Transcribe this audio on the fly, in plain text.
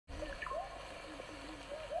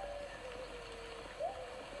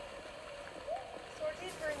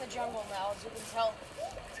jungle now. As you can tell,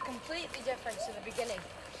 it's completely different to the beginning.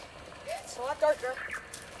 It's a lot darker.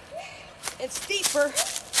 It's deeper.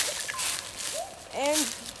 And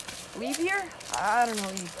leafier? I don't know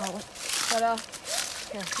what you call it. But,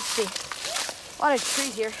 here, let's see. A lot of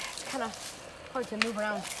trees here. It's kind of hard to move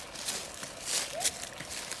around.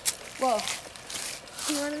 Whoa.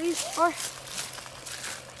 See one of these before?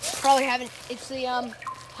 Probably haven't. It's the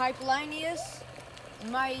Hypolinius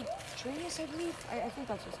Mytrinus, I believe. I think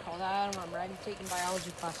that's what it's called. I don't remember. I haven't taken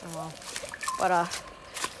biology class in a while. But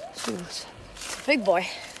it's a big boy.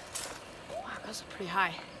 Wow, it goes up pretty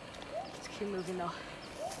high. Let's keep moving though.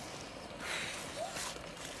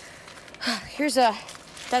 Here's a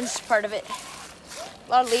dense part of it.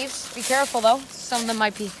 A lot of leaves. Be careful though. Some of them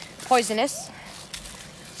might be poisonous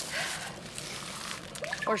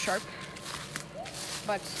or sharp,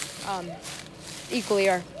 but equally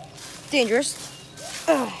are dangerous.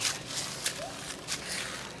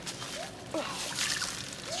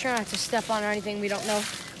 Let's try not to step on anything we don't know.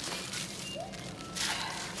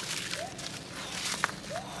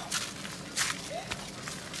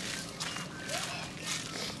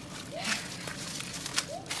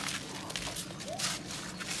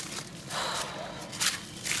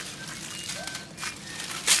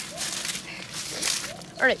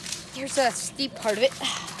 Alright, here's a steep part of it.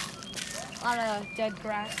 A lot of dead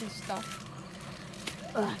grass and stuff.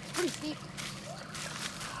 It's pretty steep.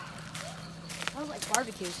 Smells like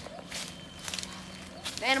barbecues.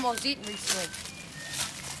 The animals eaten recently.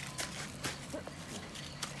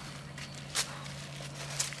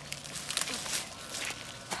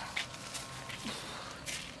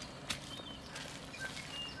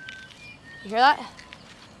 You hear that?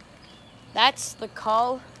 That's the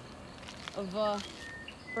call of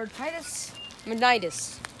Burtitis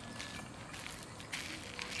Menitis.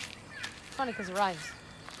 Funny because it rhymes.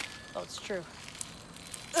 Oh, it's true.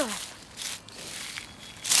 Ugh.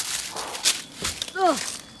 Ugh.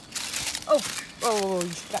 Oh,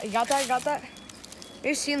 you got that? You got that?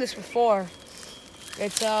 You've seen this before.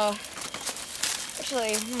 It's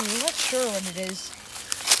actually, I'm not sure what it is.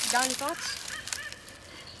 You got any thoughts?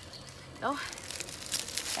 No?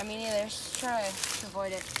 I mean, neither. Just try to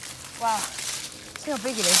avoid it. Wow. See how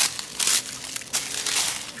big it is.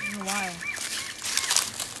 I don't know why.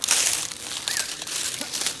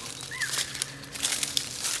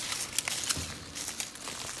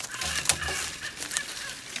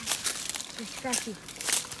 It's scratchy.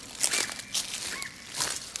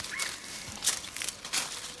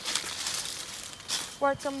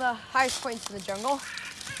 We're at some of the highest points in the jungle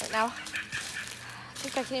right now. I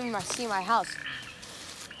think I can even see my house.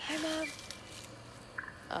 Hi, Mom.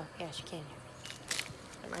 Oh, yeah, she can.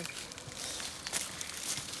 Never mind.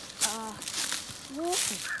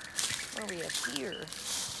 Where are we at here?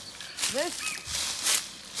 This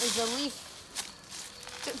is a leaf.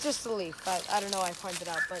 Just a leaf. I don't know why I pointed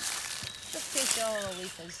out, but just in case you don't know what a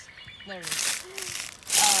leaf is. There it is.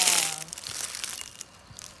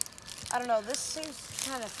 I don't know. This seems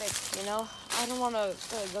kind of thick, you know? I don't want to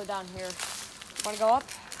go down here. Want to go up?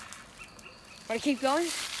 Want to keep going?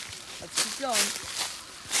 Let's keep going.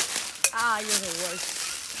 Ah, you're the worst.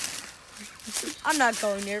 I'm not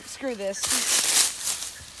going near. Screw this.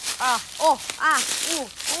 And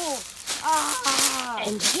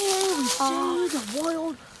here we see the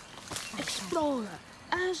wild explorer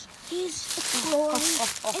as he's exploring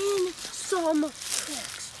in some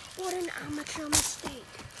tricks. What an amateur mistake.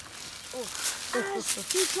 As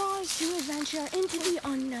he tries to adventure into the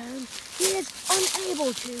unknown, he is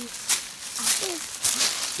unable to, as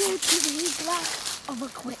if due to the lack of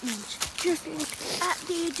equipment. Just look at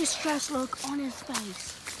the distressed look on his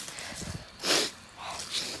face.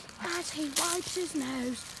 As he wipes his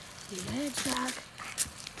nose, he heads back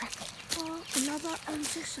for another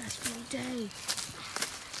unsuccessful day.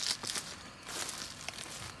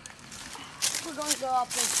 We're going to go up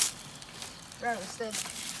this road instead.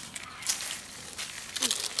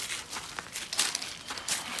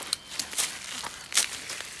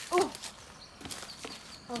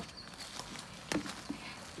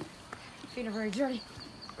 Feet are very dirty.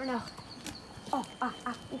 Right now.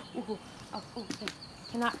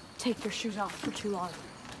 Cannot take your shoes off for too long.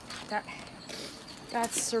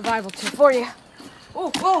 That's survival tip for you.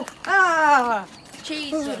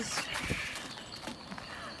 Jesus.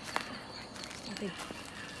 Okay.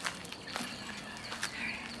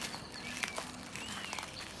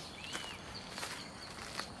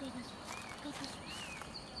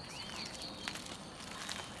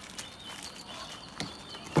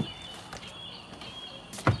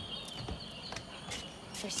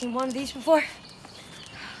 Ever seen one of these before?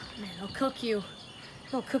 Man, they'll cook you.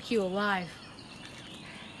 They'll cook you alive.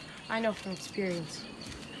 I know from experience.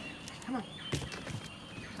 Come on.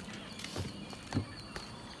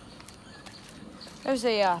 There's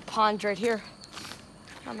a pond right here.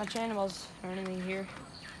 Not much animals or anything here.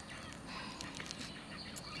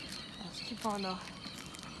 Let's keep on though.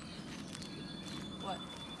 What?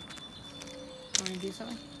 Want me to do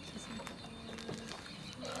something?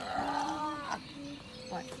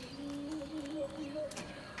 What?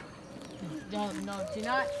 No, do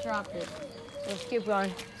not drop it. Let's keep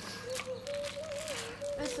going.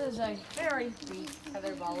 This is a very weak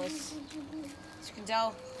feather bolus. As you can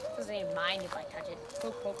tell, it doesn't even mind if I touch it.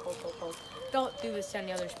 Poke, poke, poke, poke, poke. Don't do this to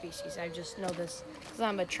any other species. I just know this because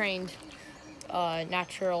I'm a trained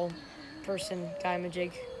natural person,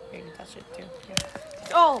 guy-majig. You can touch it too.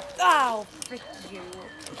 Yeah. Oh, ow, frick you.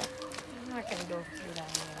 I'm not gonna go through that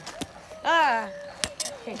anymore. Ah!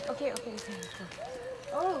 Okay.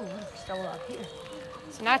 Oh, what if we stumble up here?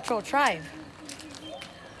 It's a natural tribe.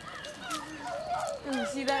 You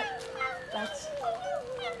see that?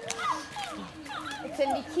 It's a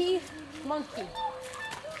Niki monkey.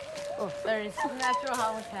 Oh, there it is. Natural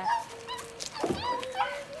habitat.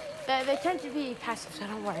 They tend to be passive, so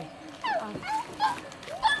don't worry.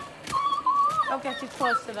 Don't get too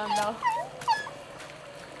close to them, though.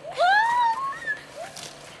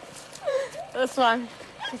 This one.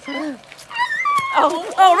 Oh,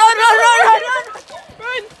 run!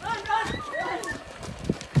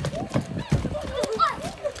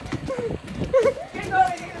 Get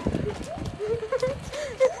over here.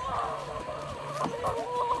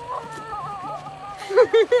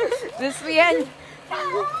 This is the end.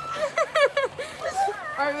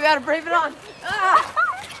 Alright, we gotta brave it on.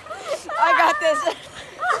 I got this.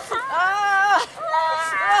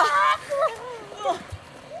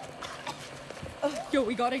 Yo,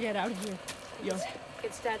 we gotta get out of here. Yo,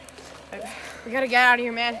 it's dead. We gotta get out of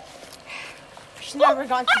here, man. She's never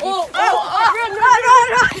gone to run!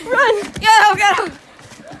 Get out!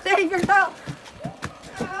 Save yourself!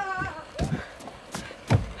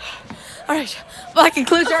 Alright, well, that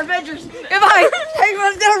concludes our adventures. Goodbye!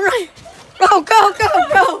 Everyone's gonna run!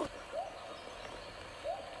 Go!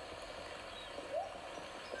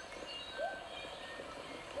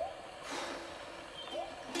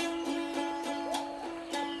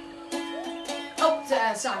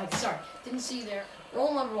 Sorry. Didn't see you there.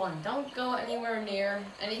 Rule number 1, don't go anywhere near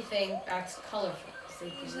anything that's colorful. They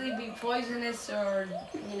can usually be poisonous or,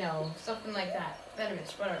 something like that.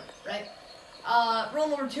 Venomous, whatever, right? Rule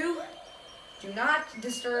number 2, do not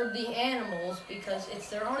disturb the animals because it's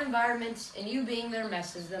their own environment and you being there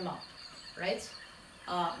messes them up, right?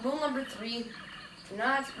 Rule number 3, do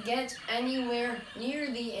not get anywhere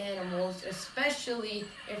near the animals, especially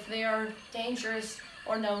if they are dangerous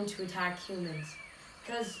or known to attack humans.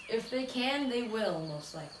 Because if they can, they will,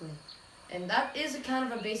 most likely. And that is a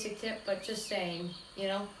kind of a basic tip, but just saying,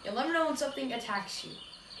 you'll never know when something attacks you,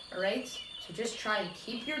 alright? So just try and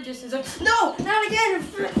keep your distance. No, not again!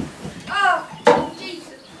 Oh,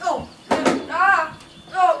 Jesus! Oh,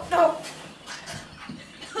 no!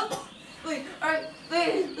 Wait, alright,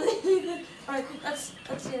 alright, that's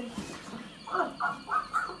it.